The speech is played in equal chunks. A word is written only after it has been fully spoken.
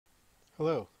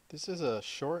Hello, this is a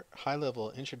short,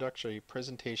 high-level introductory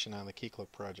presentation on the Keycloak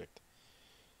project.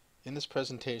 In this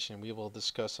presentation, we will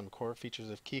discuss some core features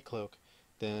of Keycloak,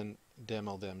 then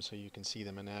demo them so you can see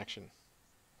them in action.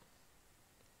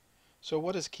 So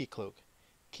what is Keycloak?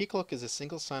 Keycloak is a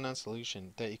single sign-on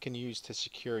solution that you can use to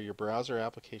secure your browser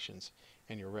applications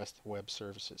and your REST web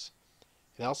services.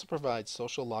 It also provides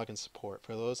social login support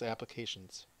for those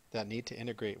applications that need to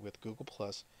integrate with Google+,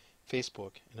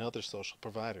 Facebook, and other social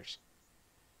providers.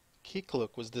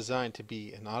 Keycloak was designed to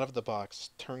be an out-of-the-box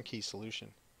turnkey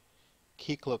solution.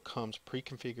 Keycloak comes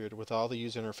pre-configured with all the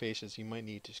user interfaces you might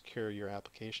need to secure your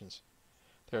applications.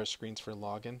 There are screens for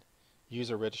login,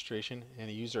 user registration, and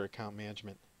user account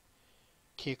management.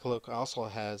 Keycloak also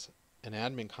has an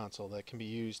admin console that can be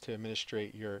used to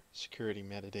administrate your security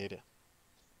metadata.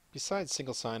 Besides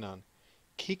single sign-on,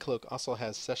 Keycloak also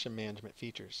has session management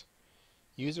features.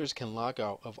 Users can log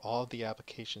out of all of the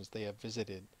applications they have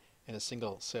visited in a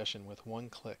single session with one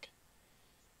click.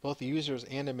 Both users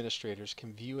and administrators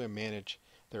can view and manage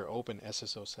their open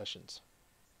SSO sessions.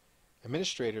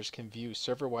 Administrators can view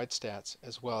server-wide stats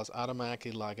as well as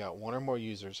automatically log out one or more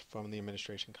users from the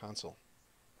administration console.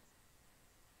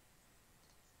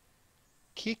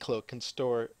 Keycloak can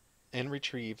store and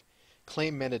retrieve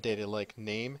claim metadata like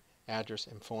name, address,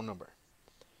 and phone number.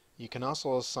 You can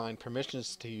also assign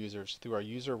permissions to users through our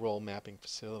user role mapping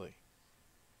facility.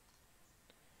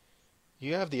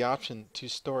 You have the option to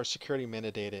store security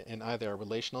metadata in either a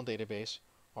relational database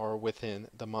or within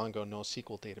the Mongo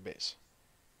NoSQL database.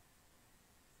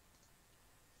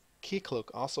 Keycloak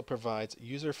also provides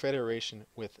user federation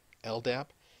with LDAP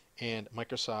and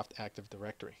Microsoft Active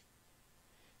Directory.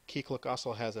 Keycloak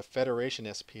also has a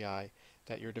federation SPI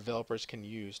that your developers can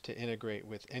use to integrate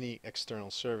with any external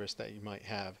service that you might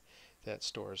have that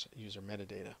stores user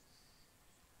metadata.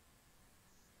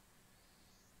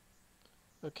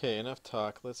 Okay, enough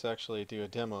talk. Let's actually do a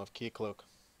demo of Keycloak.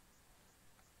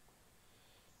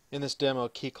 In this demo,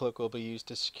 Keycloak will be used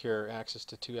to secure access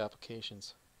to two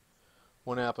applications.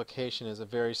 One application is a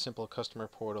very simple customer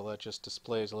portal that just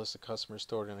displays a list of customers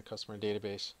stored in a customer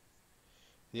database.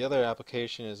 The other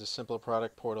application is a simple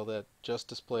product portal that just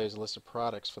displays a list of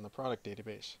products from the product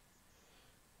database.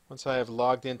 Once I have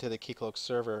logged into the Keycloak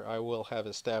server, I will have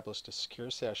established a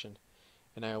secure session,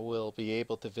 and I will be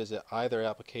able to visit either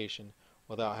application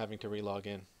without having to relog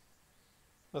in.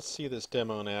 Let's see this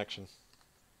demo in action.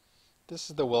 This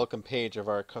is the welcome page of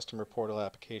our customer portal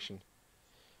application.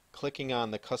 Clicking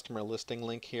on the customer listing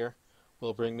link here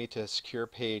will bring me to a secure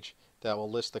page that will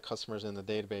list the customers in the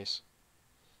database.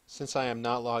 Since I am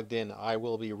not logged in, I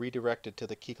will be redirected to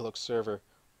the Keycloak server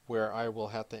where I will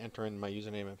have to enter in my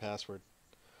username and password.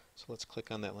 So let's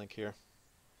click on that link here.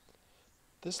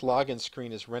 This login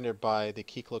screen is rendered by the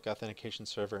Keycloak authentication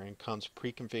server and comes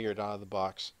pre-configured out of the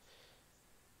box.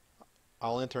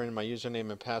 I'll enter in my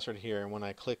username and password here, and when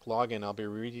I click login, I'll be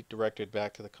redirected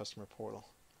back to the customer portal.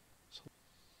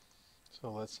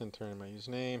 So let's enter in my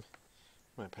username,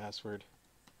 my password.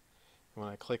 And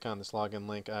when I click on this login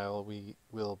link,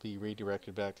 will be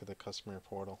redirected back to the customer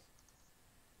portal.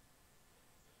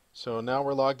 So now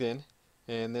we're logged in,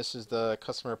 and this is the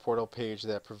customer portal page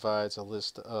that provides a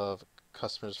list of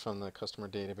customers from the customer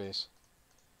database.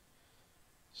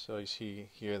 So you see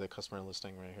here the customer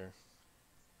listing right here.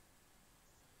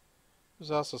 There's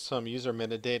also some user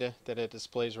metadata that it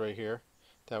displays right here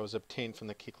that was obtained from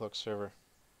the Keycloak server.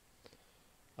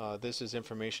 This is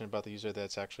information about the user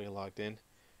that's actually logged in.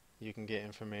 You can get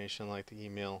information like the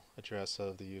email address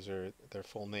of the user, their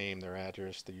full name, their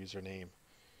address, the username,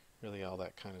 really all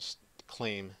that kind of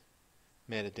claim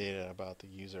metadata about the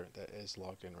user that is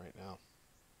logged in right now.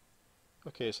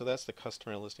 Okay, so that's the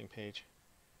customer listing page.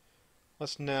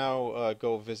 Let's now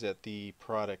go visit the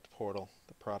product portal,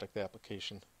 the product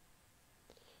application.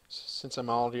 Since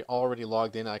I'm already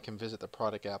logged in, I can visit the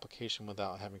product application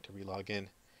without having to relog in.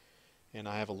 And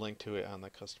I have a link to it on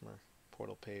the customer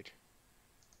portal page.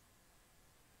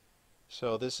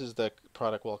 So this is the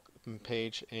product welcome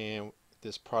page, and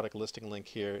this product listing link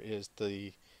here is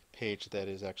the page that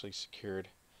is actually secured.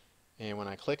 And when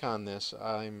I click on this,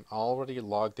 I'm already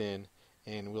logged in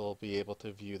and will be able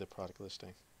to view the product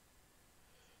listing.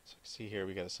 So you can see here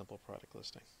we got a simple product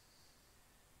listing.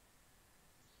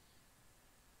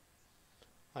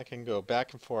 I can go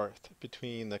back and forth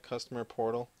between the customer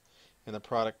portal and the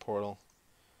product portal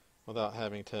without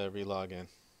having to relog in.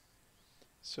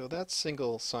 So that's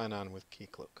single sign-on with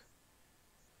Keycloak.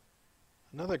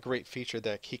 Another great feature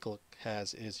that Keycloak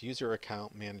has is user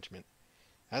account management.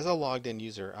 As a logged in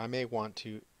user, I may want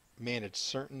to manage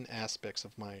certain aspects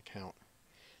of my account.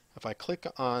 If I click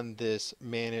on this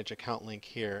Manage Account link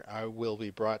here, I will be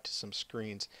brought to some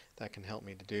screens that can help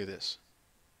me to do this.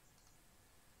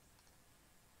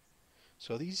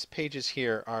 So these pages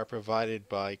here are provided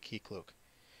by Keycloak.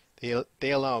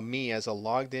 They allow me as a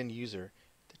logged in user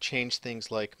to change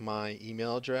things like my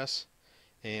email address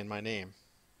and my name.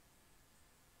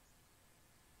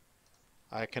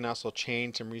 I can also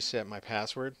change and reset my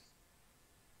password.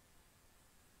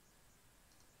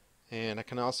 And I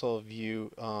can also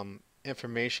view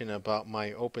information about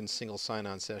my open single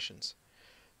sign-on sessions.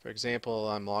 For example,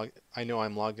 I know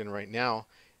I'm logged in right now,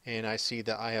 and I see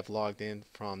that I have logged in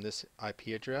from this IP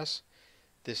address.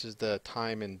 This is the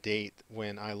time and date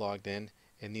when I logged in,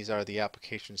 and these are the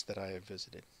applications that I have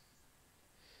visited.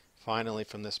 Finally,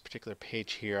 from this particular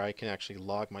page here, I can actually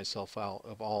log myself out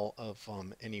of all of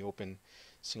any open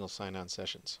single sign-on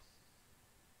sessions.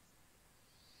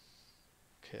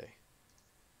 Okay.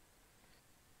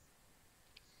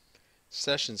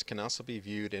 Sessions can also be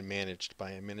viewed and managed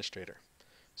by an administrator.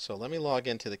 So let me log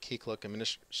into the Keycloak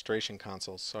administration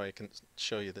console so I can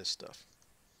show you this stuff.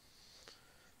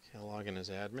 Okay, I'll log in as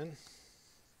admin.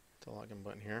 The login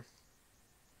button here.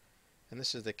 And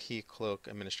this is the Keycloak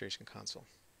administration console.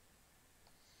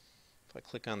 If I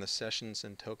click on the sessions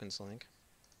and tokens link,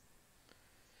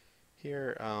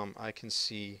 here I can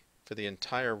see for the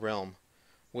entire realm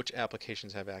which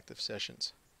applications have active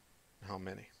sessions and how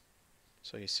many.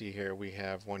 So you see here we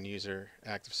have one user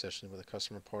active session with a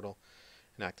customer portal,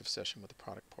 an active session with the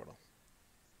product portal.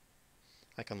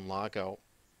 I can log out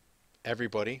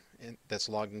everybody that's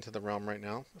logged into the realm right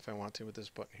now if I want to with this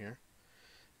button here.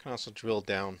 I can also drill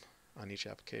down on each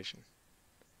application.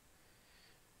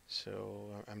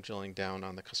 So I'm drilling down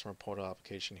on the customer portal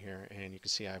application here, and you can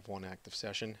see I have one active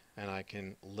session, and I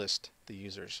can list the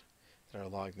users that are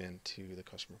logged into the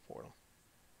customer portal.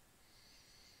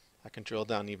 I can drill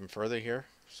down even further here,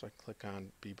 so I click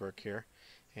on bburk here,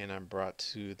 and I'm brought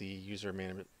to the user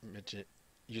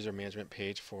management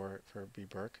page for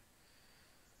bburk.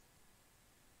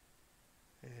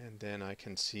 And then I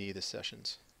can see the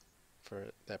sessions for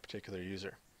that particular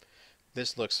user.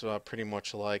 This looks pretty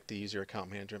much like the user account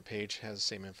management page, has the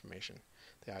same information.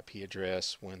 The IP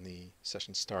address, when the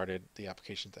session started, the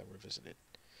applications that were visited.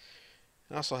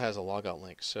 It also has a logout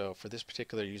link. So for this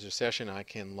particular user session, I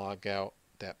can log out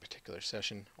that particular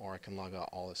session, or I can log out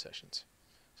all the sessions.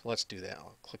 So let's do that.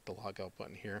 I'll click the logout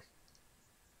button here.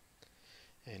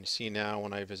 And you see now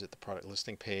when I visit the product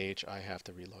listing page, I have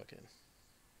to relog in.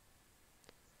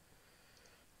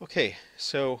 Okay,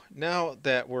 so now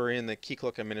that we're in the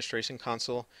Keycloak administration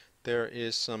console, there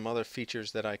is some other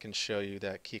features that I can show you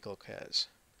that Keycloak has.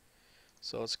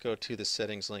 So let's go to the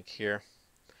settings link here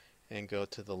and go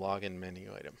to the login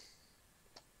menu item.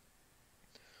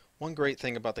 One great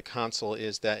thing about the console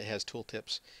is that it has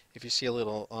tooltips. If you see a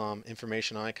little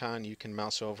information icon, you can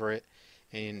mouse over it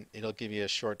and it'll give you a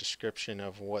short description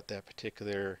of what that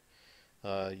particular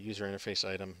user interface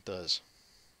item does.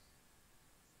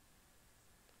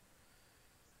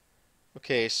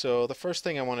 Okay, so the first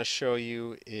thing I want to show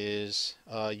you is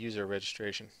user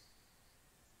registration.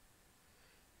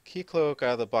 Keycloak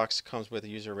out of the box comes with a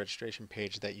user registration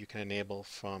page that you can enable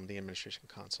from the administration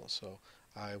console. So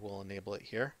I will enable it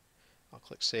here. I'll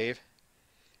click Save.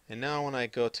 And now when I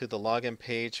go to the login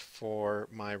page for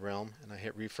my realm and I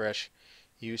hit refresh,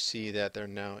 you see that there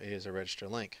now is a register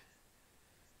link.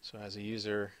 So as a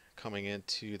user coming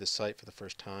into the site for the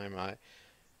first time, I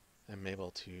am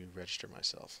able to register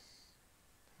myself.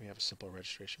 We have a simple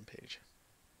registration page.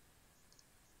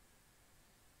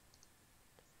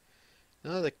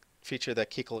 Another feature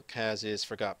that Keycloak has is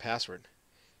Forgot Password.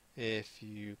 If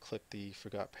you click the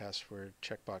Forgot Password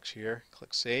checkbox here,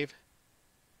 click Save.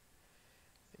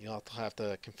 You'll have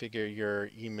to configure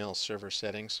your email server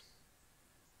settings.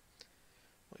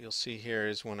 What you'll see here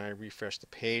is when I refresh the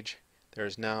page, there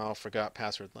is now a Forgot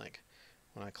Password link.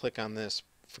 When I click on this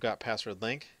Forgot Password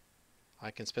link,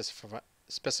 I can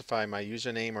specify my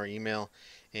username or email,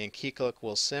 and Keycloak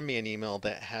will send me an email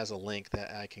that has a link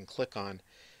that I can click on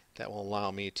that will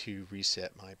allow me to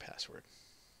reset my password.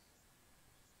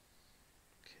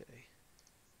 Okay.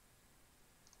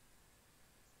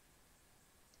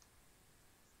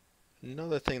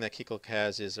 Another thing that Keycloak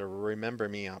has is a Remember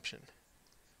Me option.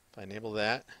 If I enable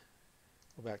that,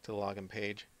 go back to the login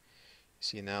page, you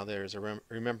see now there's a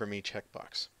Remember Me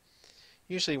checkbox.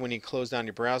 Usually when you close down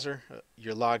your browser,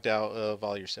 you're logged out of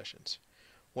all your sessions.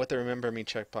 What the Remember Me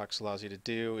checkbox allows you to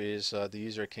do is the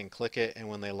user can click it, and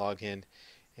when they log in,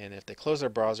 and if they close their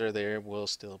browser, they will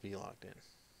still be logged in.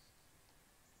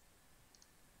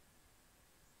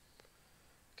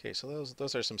 Okay, so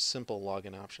those are some simple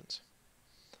login options.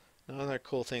 Another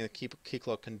cool thing that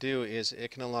Keycloak can do is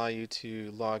it can allow you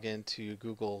to log into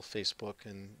Google, Facebook,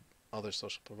 and other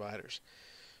social providers.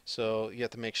 So you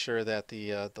have to make sure that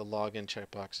the login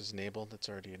checkbox is enabled. It's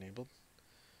already enabled.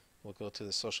 We'll go to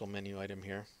the social menu item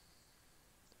here,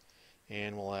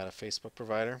 and we'll add a Facebook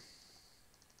provider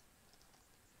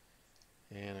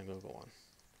and a Google one.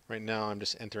 Right now I'm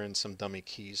just entering some dummy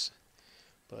keys,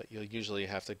 but you'll usually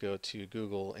have to go to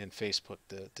Google and Facebook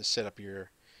to set up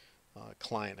your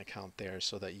client account there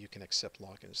so that you can accept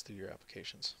logins through your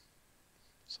applications.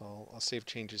 So I'll save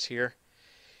changes here,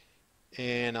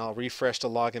 and I'll refresh the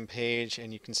login page,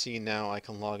 and you can see now I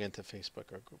can log into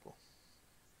Facebook or Google.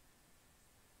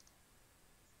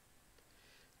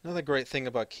 Another great thing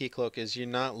about Keycloak is you're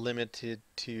not limited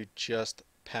to just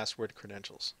password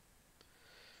credentials.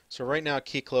 So right now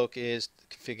Keycloak is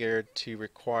configured to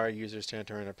require users to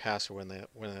enter in a password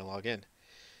when they log in.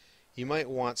 You might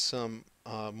want some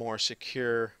more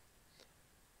secure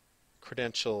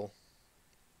credential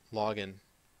login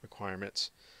requirements,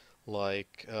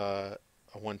 like a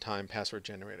one-time password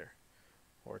generator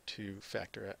or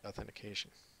two-factor authentication.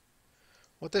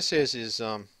 What this is it's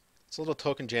a little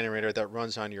token generator that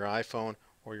runs on your iPhone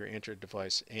or your Android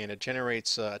device, and it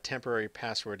generates a temporary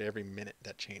password every minute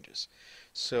that changes.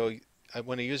 So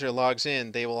when a user logs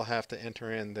in, they will have to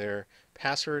enter in their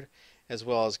password as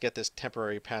well as get this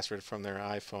temporary password from their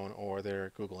iPhone or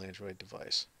their Google Android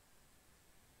device.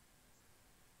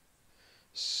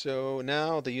 So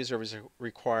now the user is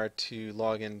required to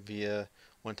log in via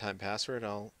one-time password.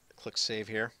 I'll click Save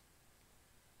here.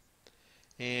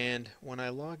 And when I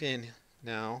log in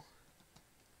now,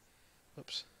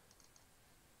 oops,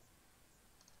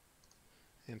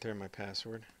 enter my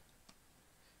password,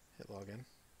 hit login.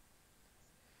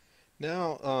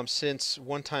 Now, since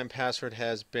one-time password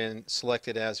has been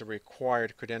selected as a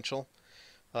required credential,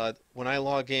 when I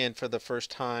log in for the first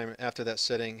time after that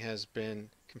setting has been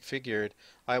configured,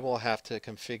 I will have to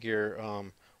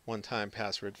configure one-time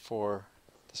password for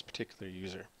this particular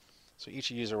user. So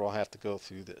each user will have to go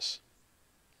through this.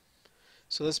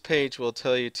 So this page will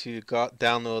tell you to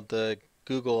download the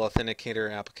Google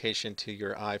Authenticator application to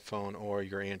your iPhone or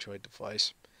your Android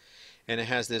device. And it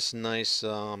has this nice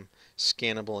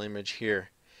scannable image here.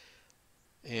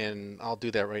 And I'll do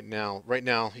that right now. Right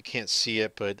now you can't see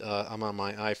it, but I'm on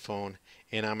my iPhone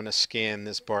and I'm going to scan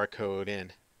this barcode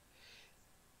in.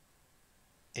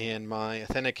 And my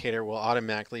authenticator will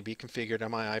automatically be configured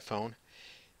on my iPhone.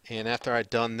 And after I've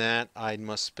done that, I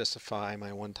must specify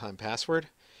my one-time password.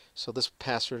 So this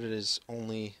password is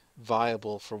only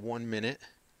viable for 1 minute,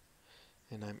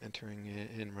 and I'm entering it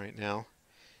in right now.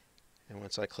 And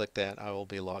once I click that, I will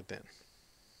be logged in.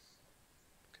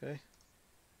 Okay.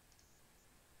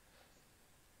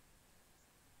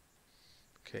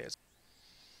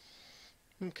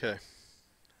 Okay.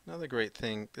 Another great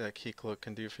thing that Keycloak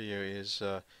can do for you is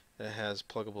it has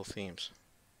pluggable themes.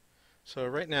 So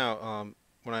right now,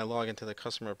 when I log into the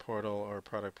customer portal or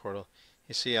product portal,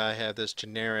 you see I have this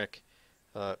generic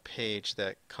page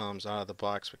that comes out of the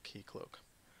box with Keycloak,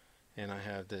 and I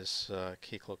have this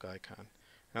Keycloak icon.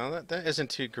 Now that isn't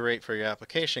too great for your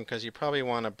application because you probably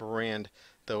want to brand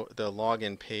the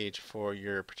login page for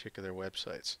your particular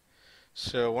websites.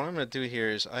 So what I'm going to do here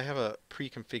is I have a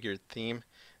pre-configured theme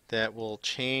that will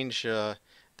change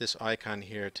this icon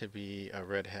here to be a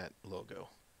Red Hat logo.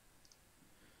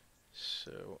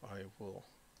 So I will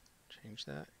change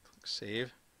that, click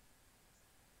Save.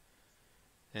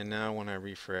 And now when I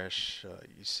refresh,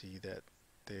 you see that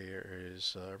there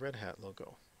is a Red Hat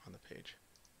logo on the page.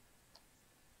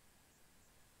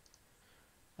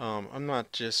 I'm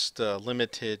not just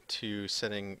limited to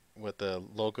setting what the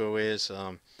logo is.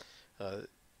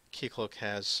 Keycloak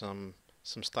has some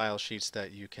style sheets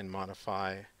that you can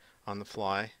modify on the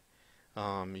fly.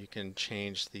 You can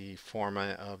change the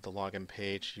format of the login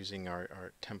page using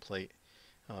our template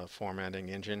formatting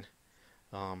engine.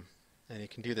 And you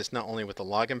can do this not only with the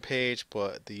login page,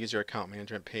 but the user account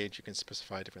management page. You can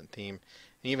specify a different theme.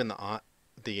 And even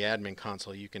the admin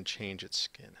console, you can change its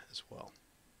skin as well.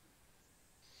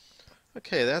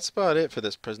 Okay, that's about it for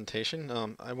this presentation.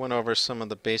 I went over some of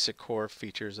the basic core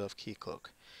features of Keycloak.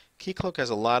 Keycloak has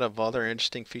a lot of other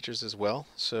interesting features as well,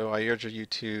 so I urge you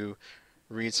to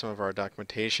read some of our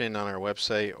documentation on our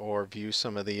website or view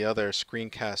some of the other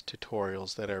screencast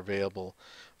tutorials that are available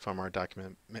from our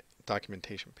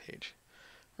documentation page.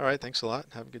 Alright, thanks a lot.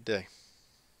 Have a good day.